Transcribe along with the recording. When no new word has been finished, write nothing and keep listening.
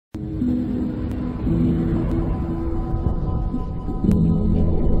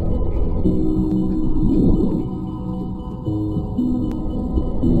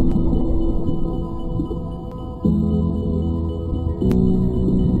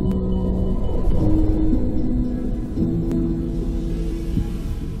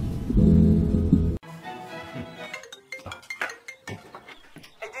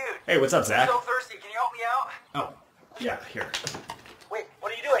what's up, Zach? I'm so thirsty. Can you help me out? Oh, yeah, here. Wait,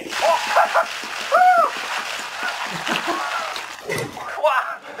 what are you doing? Oh!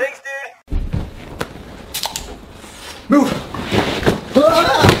 Wow, thanks, dude. Move!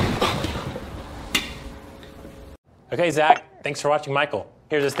 Okay, Zach, thanks for watching Michael.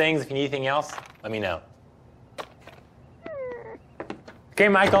 Here's his things. If you need anything else, let me know. Okay,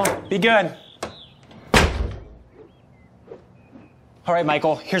 Michael, be good. All right,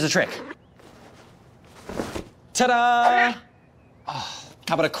 Michael, here's a trick. Ta-da! Oh,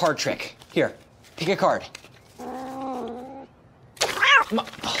 how about a card trick? Here, pick a card.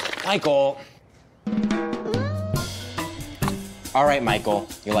 Michael. All right, Michael,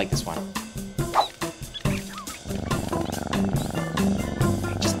 you like this one.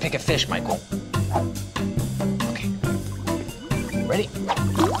 Just pick a fish, Michael. Okay. Ready?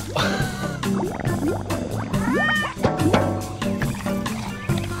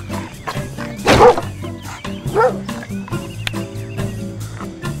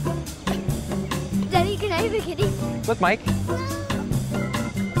 Daddy, can I have a kitty? Look, Mike.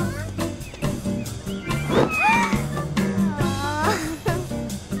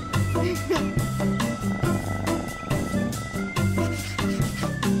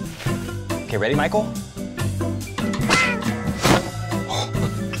 Okay, ready, Michael?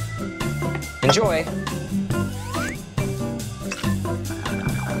 Enjoy.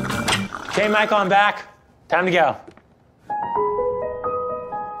 Okay, Michael, I'm back. Time to go.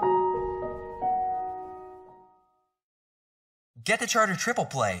 Get the Charter Triple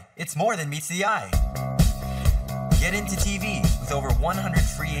Play. It's more than meets the eye. Get into TV with over 100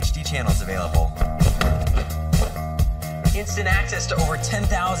 free HD channels available. Instant access to over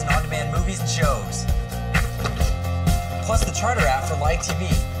 10,000 on-demand movies and shows. Plus the Charter app for live TV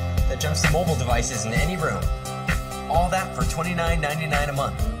that jumps to mobile devices in any room. All that for $29.99 a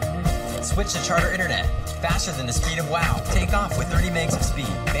month. Switch to Charter Internet. Faster than the speed of WOW. Take off with 30 megs of speed.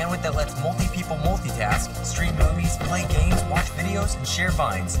 Bandwidth that lets multi-people multitask, stream movies, play games, watch videos, and share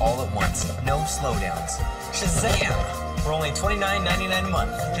vines all at once. No slowdowns. Shazam! For only $29.99 a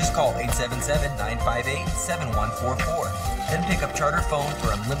month. Just call 877-958-7144. Then pick up Charter phone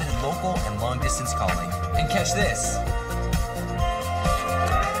for unlimited local and long-distance calling. And catch this.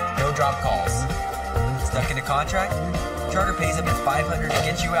 No drop calls. Stuck in a contract? Charter pays up to $500 to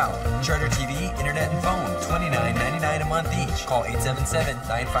get you out. Charter TV, internet, and phone. $29.99 a month each. Call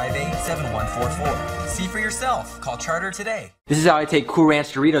 877-958-7144. See for yourself. Call Charter today. This is how I take Cool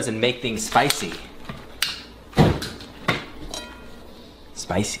Ranch Doritos and make things spicy.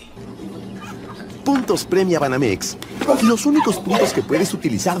 Spicy. Puntos premia Banamex. Los únicos puntos que puedes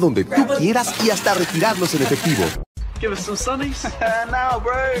utilizar donde tú quieras y hasta retirarlos en efectivo. Give us some sunnies. Now,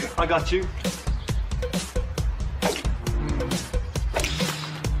 bro. I got you.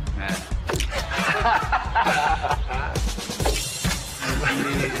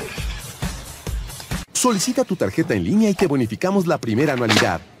 Solicita tu tarjeta en línea y te bonificamos la primera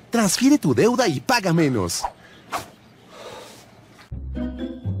anualidad. Transfiere tu deuda y paga menos.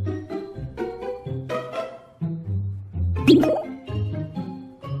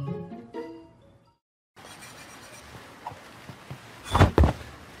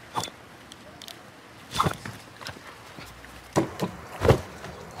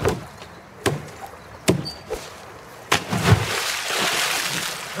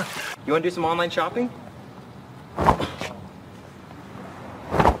 You want to do some online shopping?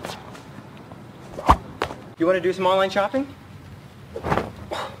 You want to do some online shopping?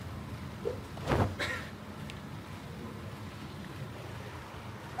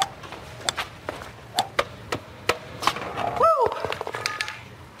 Woo!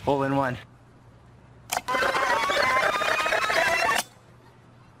 All in one.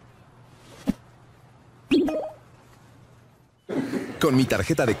 Con mi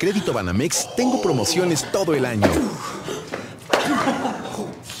tarjeta de crédito Banamex tengo promociones todo el año.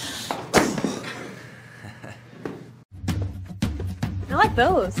 I like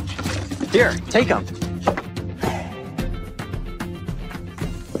those. Here, take them.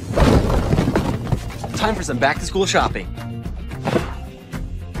 Time for some back-to-school shopping.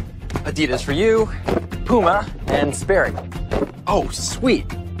 Adidas for you, Puma, and Sperry. Oh, sweet.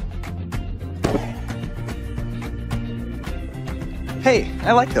 Hey,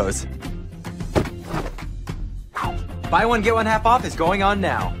 I like those. Buy one, get one half off is going on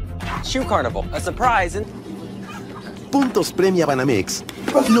now. Shoe Carnival, a surprise and... Puntos premia Banamex.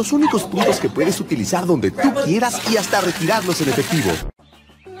 Los únicos puntos que puedes utilizar donde tú quieras y hasta retirarlos en efectivo.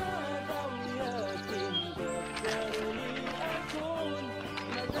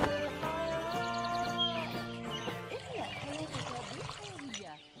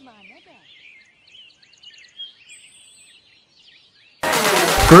 Mana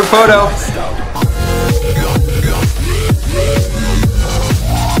Group photo.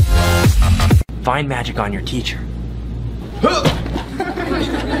 Find magic on your teacher. Whoa!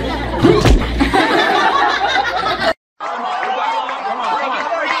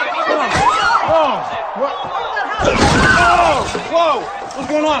 What's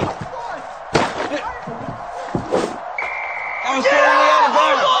going on? That was totally out of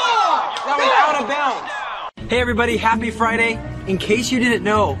bounds. That was out of bounds. Hey everybody, happy Friday. In case you didn't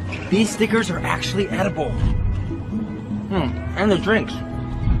know, these stickers are actually edible. And the drinks.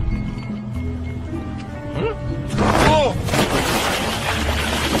 Oh!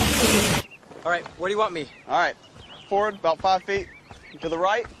 All right, where do you want me? All right. Forward, about 5 feet. To the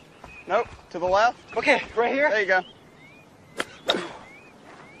right. Nope. To the left. Okay, right here. There you go.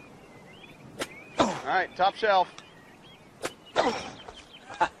 All right. Top shelf.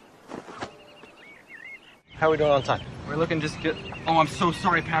 How are we doing on time? We're looking just good. Oh, I'm so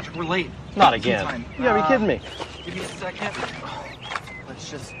sorry, Patrick. We're late. Not again. Time. You gotta be kidding me. Give me a second. Let's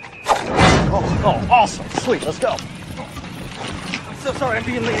just. Oh, awesome. Sweet, let's go. I'm so sorry. I'm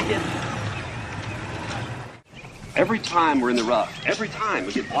being late again. Every time we're in the rough, every time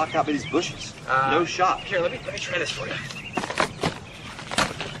we get blocked out by these bushes. No shot. Here, let me try this for you.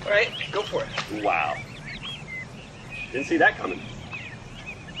 All right, go for it. Wow. Didn't see that coming.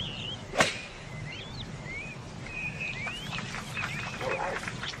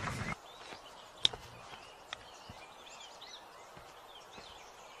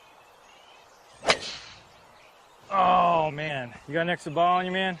 Oh man, you got an extra ball on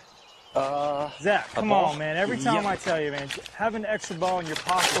you, man? Zach, come on, man. Every time I tell you, man, having an extra ball in your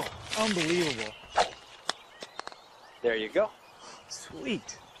pocket, unbelievable. There you go.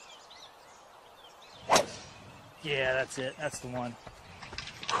 Sweet. Yeah, that's it. That's the one.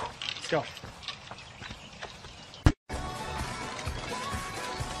 Let's go.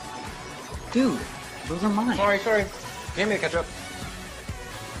 Dude, those are mine. Sorry. Hand me the ketchup.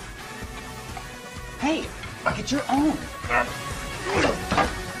 Hey, get your own.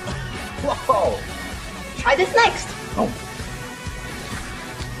 Whoa. Try this next. Oh.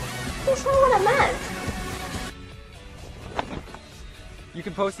 That's not what I meant. You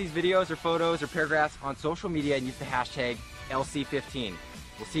can post these videos or photos or paragraphs on social media and use the hashtag LC15.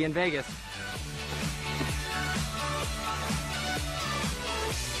 We'll see you in Vegas.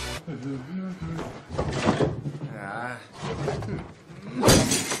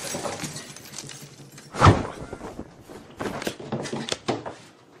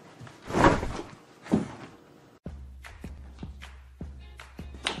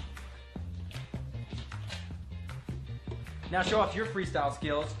 Now show off your freestyle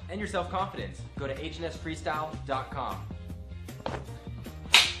skills and your self-confidence. Go to hnsfreestyle.com.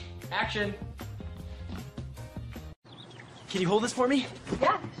 Action! Can you hold this for me?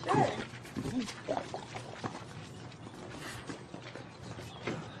 Yeah, sure.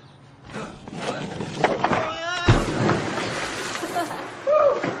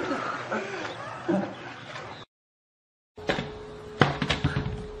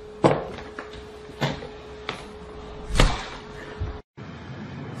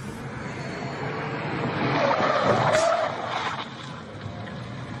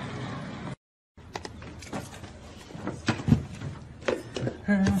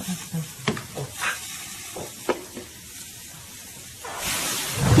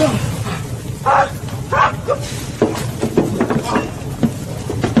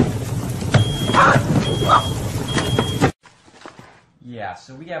 Yeah,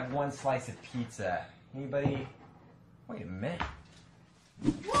 so we have one slice of pizza. Anybody? Wait a minute.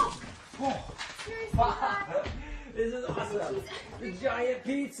 Whoa! This is awesome! The giant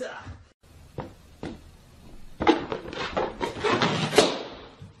pizza!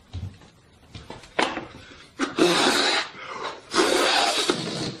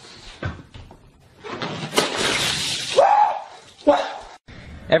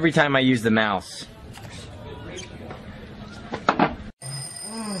 Every time I use the mouse.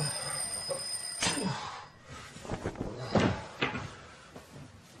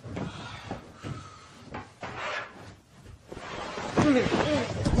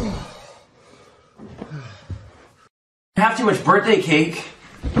 Have too much birthday cake.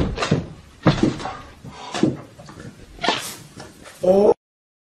 Oh.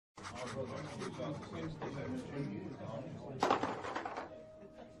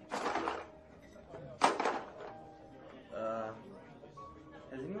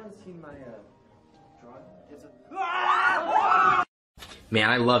 Has anyone seen my drawing? Man,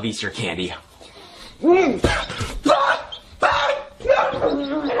 I love Easter candy.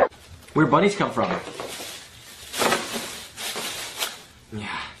 Where bunnies come from? Yeah.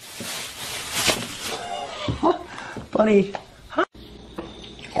 Funny. Huh?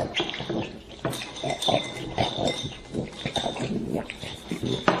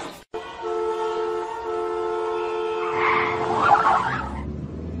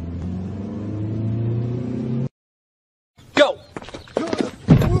 Go!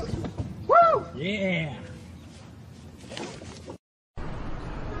 Woo! Yeah.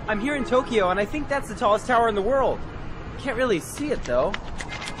 I'm here in Tokyo, and I think that's the tallest tower in the world. Can't really see it, though.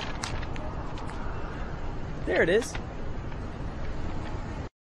 There it is.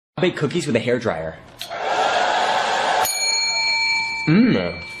 I bake cookies with a hairdryer.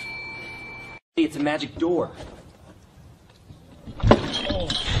 Mmm. It's a magic door. Oh,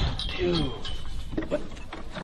 dude. What?